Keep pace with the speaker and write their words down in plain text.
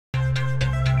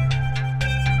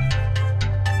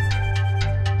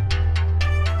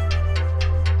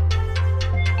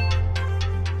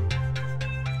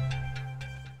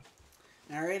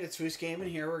it's Foos Gaming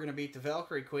here. We're gonna beat the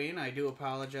Valkyrie Queen. I do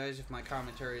apologize if my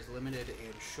commentary is limited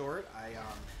and short. I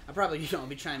probably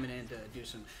be chiming in to do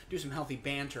some healthy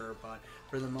banter, but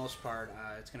for the most part,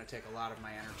 it's gonna take a lot of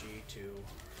my energy to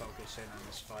focus in on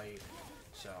this fight.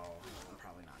 So I'm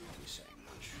probably not gonna be saying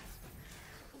much.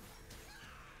 I'm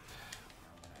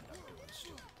gonna end up doing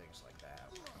stupid things like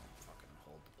that. Where I don't fucking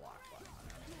hold the block button. I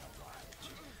don't even know why.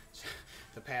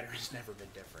 The pattern has never been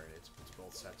different. It's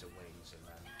both sets of wings and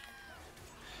then.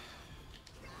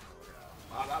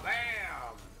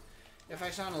 Bam! If I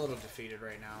sound a little defeated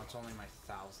right now, it's only my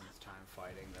 1000th time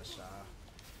fighting this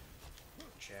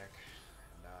chick.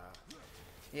 And,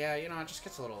 yeah, you know, it just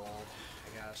gets a little old,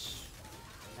 I guess.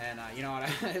 And you know what?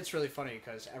 It's really funny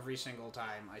because every single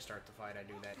time I start the fight, I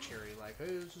do that cheery like, "Hey,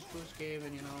 this is Foos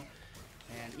Gaming," you know.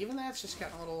 And even that's just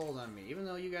gotten a little old on me. Even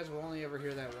though you guys will only ever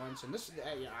hear that once. And this,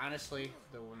 honestly,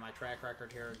 with my track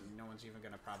record here, no one's even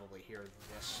going to probably hear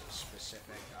this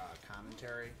specific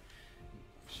commentary.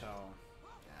 So,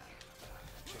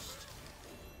 just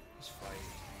this fight,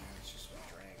 man, it's just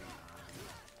dragging on.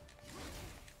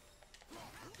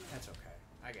 That's okay.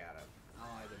 I got it.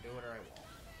 I'll either do it or I won't.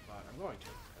 But I'm going to,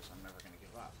 because I'm never going to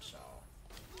give up, so.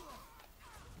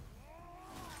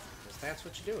 Because that's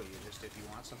what you do. You just, if you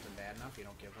want something bad enough, you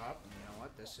don't give up. And you know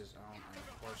what? This is, and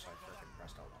of course I freaking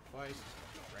pressed out one twice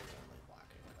instead of regularly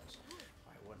blocking, because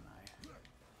why wouldn't I?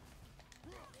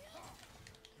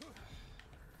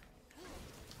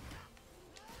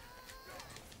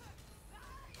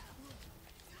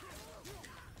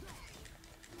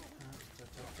 Of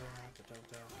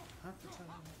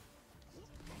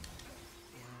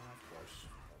course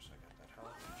I got that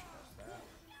health and she does that.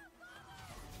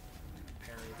 I'm gonna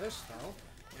parry this though.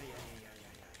 Yeah.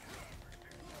 Parry that.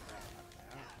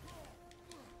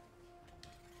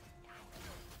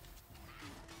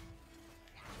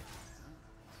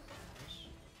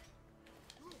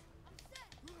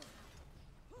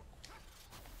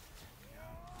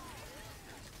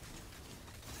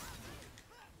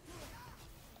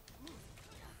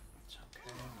 It's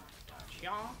okay, I'm gonna touch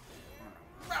y'all.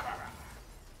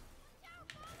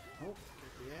 Oh,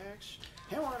 get the axe.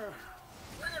 Hammer!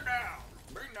 Bring it down!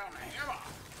 Bring down the hammer!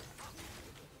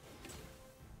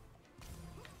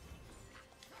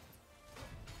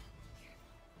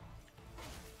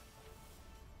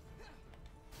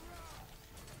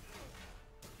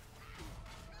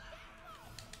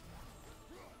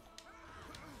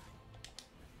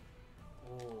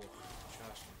 Oh,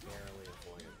 just barely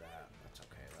avoided that. That's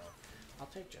okay though. I'll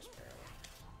take just barely.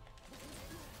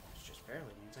 Just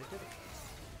barely means I did it.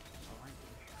 That's all I need.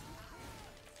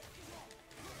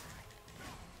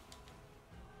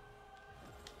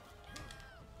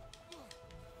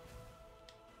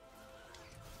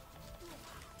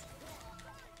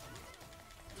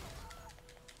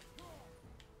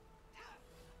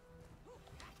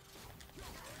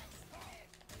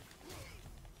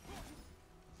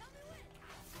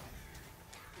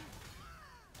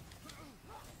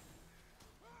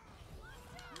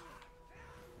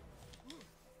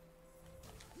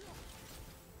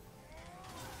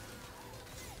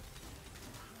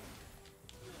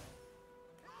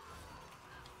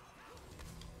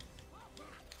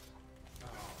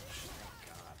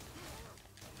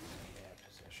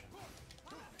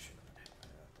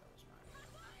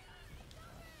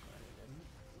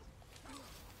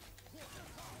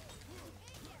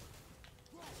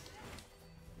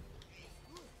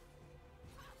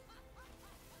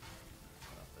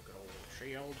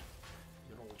 Shield.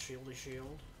 Good old shieldy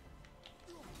shield.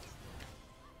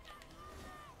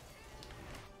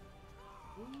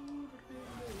 Ooh,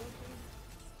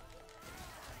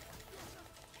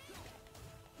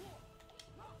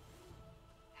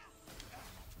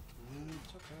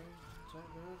 it's okay. It's all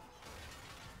good.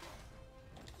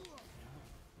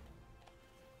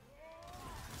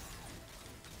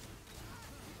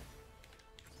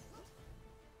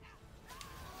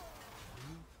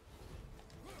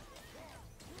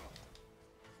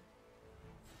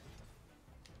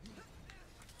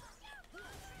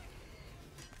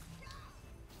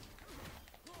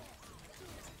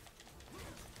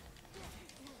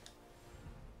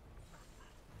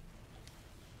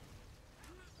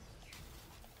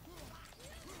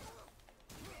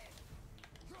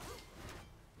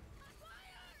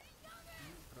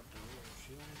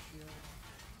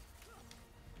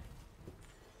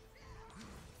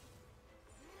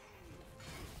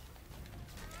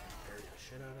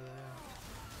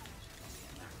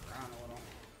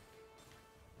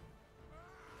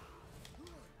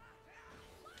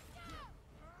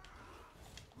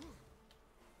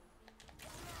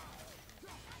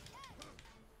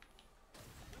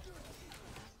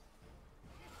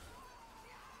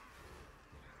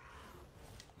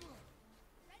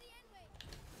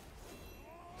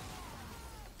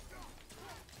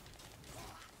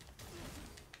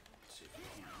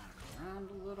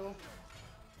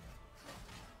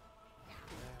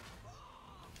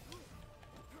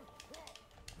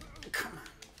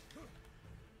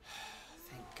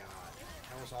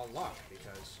 was all luck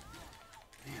because,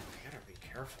 man, I gotta be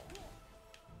careful.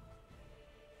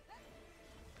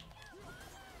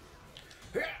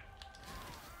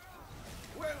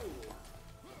 Whoa!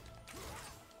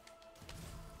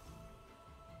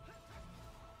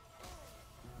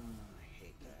 I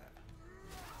hate that.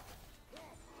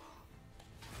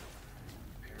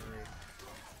 Parry.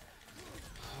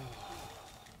 Oh,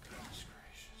 goodness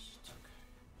gracious. It's okay.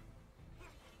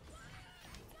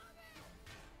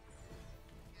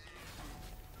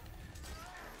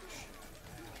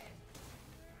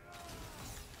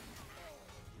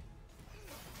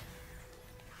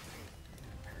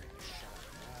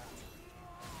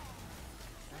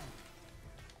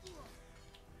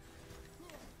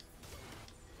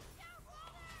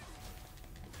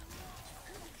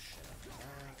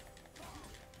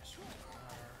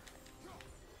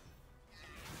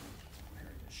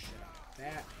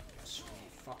 That. Yes, we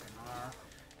fucking are.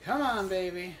 Come on,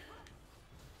 baby.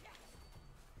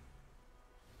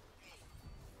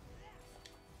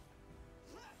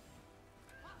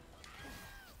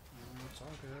 It's all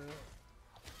good.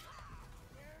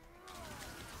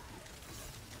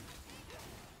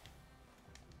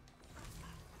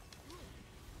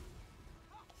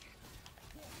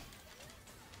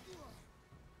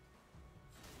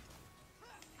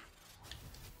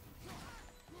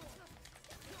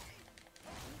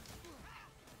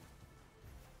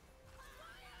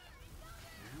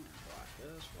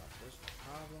 Block this, no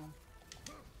problem.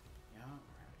 Yeah,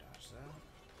 we're gonna dodge that.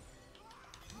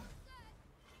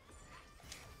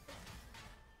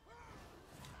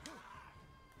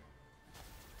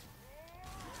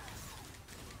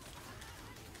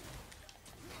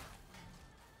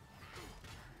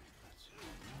 That's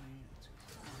good money, that's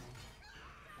good money.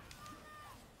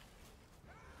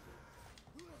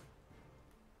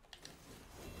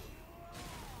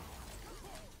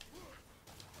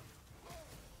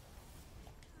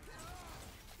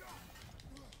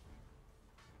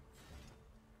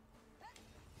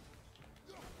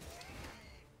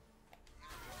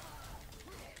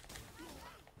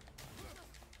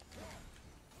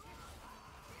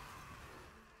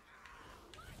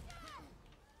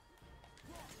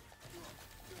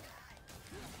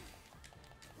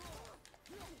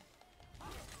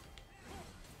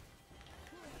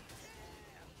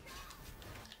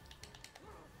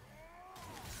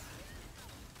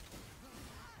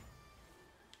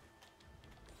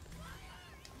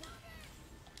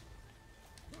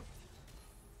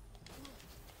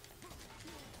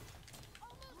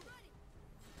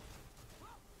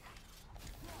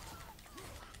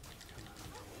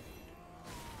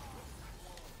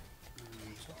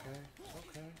 It's okay, it's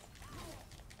okay.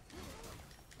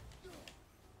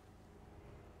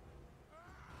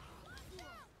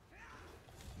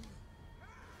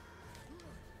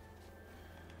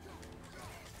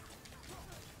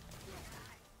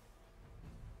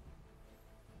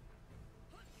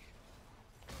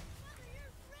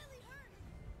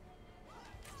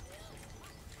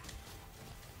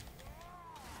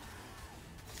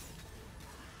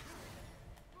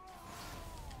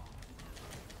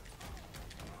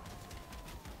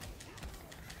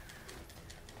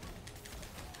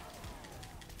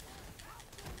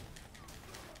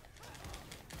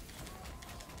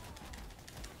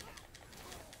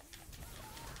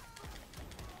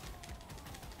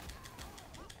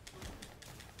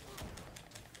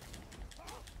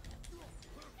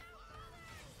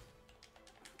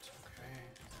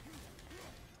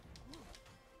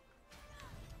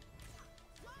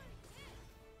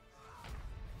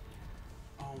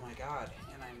 Oh my god,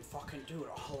 and I'm fucking, dude,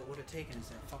 all it would have taken is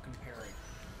that fucking parry.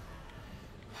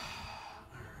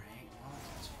 Alright, well,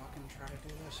 let's fucking try to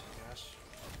do this, I guess.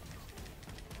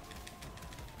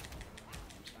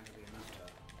 It's not gonna be enough to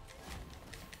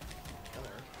kill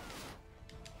her.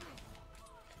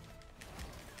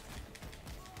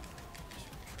 Just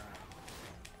try.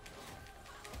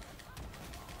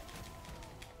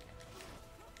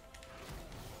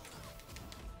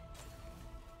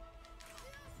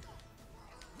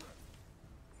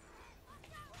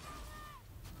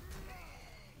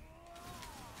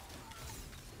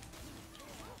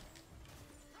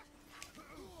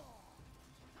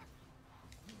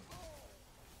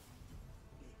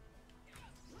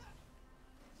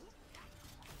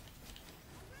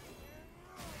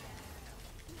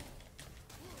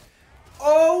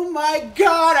 Oh my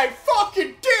god, I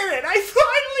fucking did it! I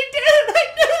finally did it! I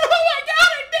did it! Oh my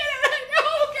god, I did it!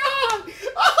 Oh god!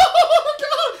 Oh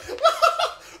god!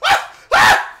 Ah!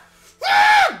 Ah!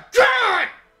 Ah! God!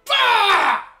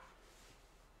 Ah!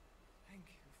 Thank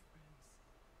you, friends.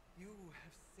 You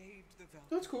have saved the Valkyries.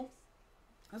 That's cool.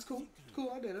 That's cool. Cool,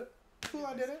 I did it. Cool,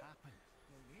 I did it.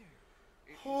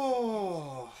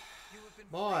 Oh, You have been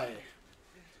boy.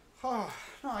 faithful. Oh,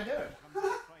 no, I did it. Come to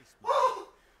Christ, man. Oh,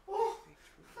 oh,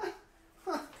 They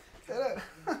truly did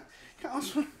it.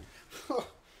 Councilman. Oh.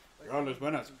 All these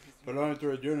minutes belong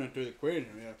to a unit to the Queen.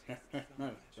 Yeah. But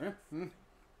aren't you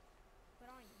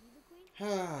the queen?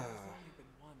 There's only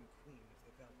been one queen of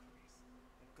the Valkyries,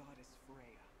 the goddess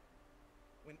Freya.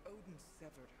 When Odin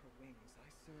severed her wings, I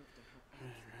served in her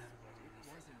absence, but it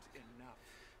wasn't enough.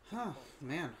 Huh,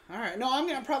 man. All right. No, I'm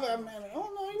gonna probably. Oh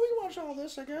no, we can watch all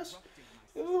this, I guess.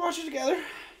 We'll watch it together.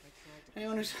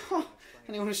 Anyone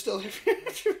who's still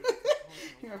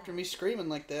after me screaming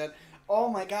like that. Oh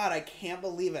my God, I can't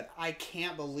believe it. I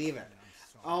can't believe it.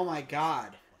 Oh my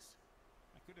God.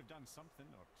 I could have done something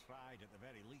or tried at the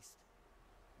very least.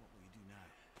 What will you do now?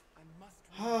 I must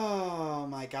Oh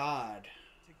my God.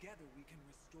 together we can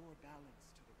restore balance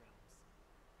to the realms.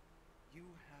 You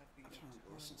have the I just wanna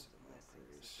eternal listen to the blessings of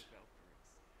Valkyries. the Valkyries.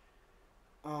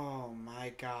 Oh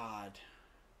my God.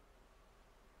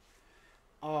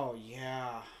 Oh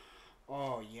yeah.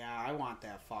 Oh yeah, I want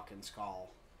that fucking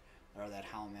skull. Or that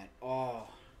helmet. Oh.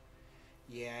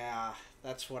 Yeah,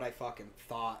 that's what I fucking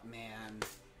thought, man.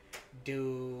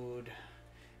 Dude.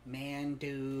 Man,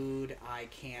 dude. I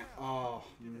can't. Oh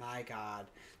my God.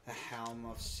 The Helm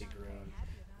of Sigrun.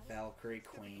 Valkyrie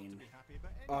Queen. Be happy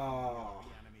about any Oh.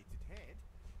 reanimated head.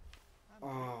 I'm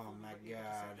Oh grateful my that you have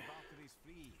set God. the Valkyries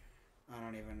free. I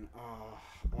don't even.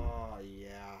 Oh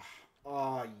yeah.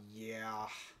 Oh yeah.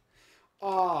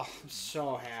 Oh, I'm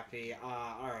so happy.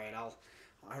 Alright,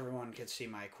 everyone can see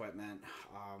my equipment.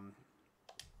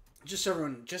 Just so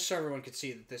everyone can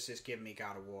see that this is giving me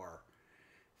God of War.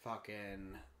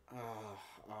 Fucking. Oh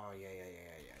yeah.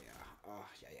 Oh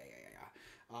yeah.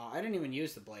 I didn't even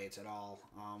use the blades at all.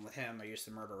 With him, I used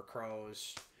the Murder of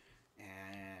Crows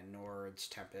and Nord's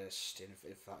Tempest, and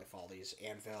if all these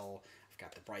Anvil, I've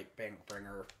got the Bright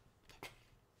Bringer.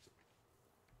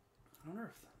 I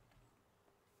wonder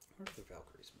if the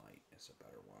Valkyrie's Might is a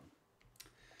better one.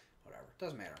 Whatever,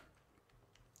 doesn't matter.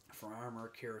 For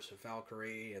armor, Curse of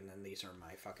Valkyrie, and then these are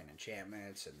my fucking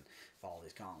enchantments, and all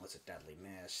these gauntlets of Deadly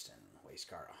Mist, and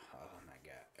Wasteguard. Oh my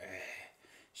God.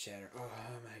 Shatter. Oh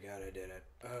my God, I did it.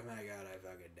 Oh my God, I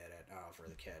fucking did it. Oh, for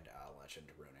the kid, Legend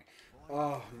of Runic.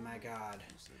 Oh my God.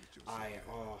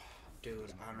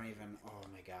 Dude, I don't even. Oh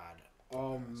my God.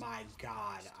 Oh my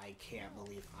God, I can't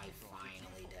believe I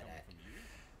finally did it.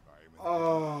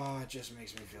 Oh, it just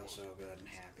makes me feel so good and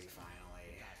happy finally.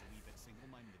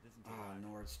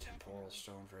 Nord's Temporal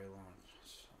Stone, very long.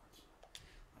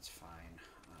 That's fine.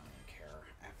 I don't even care.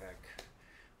 Epic.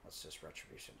 What's this?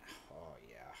 Retribution. Oh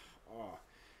yeah. Oh,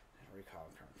 recall.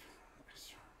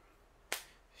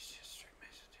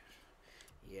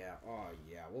 Yeah. Oh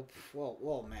yeah.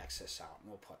 We'll max this out and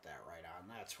we'll put that right on.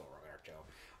 That's what we're gonna do.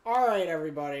 All right,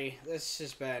 everybody. This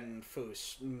has been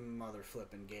Foos Mother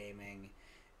Flippin' Gaming,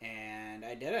 and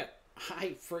I did it.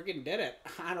 I freaking did it.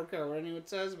 I don't care what anyone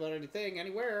says about anything,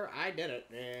 anywhere. I did it.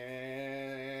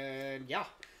 And yeah.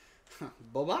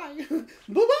 Bye-bye.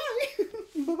 Bye-bye.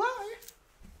 Bye-bye.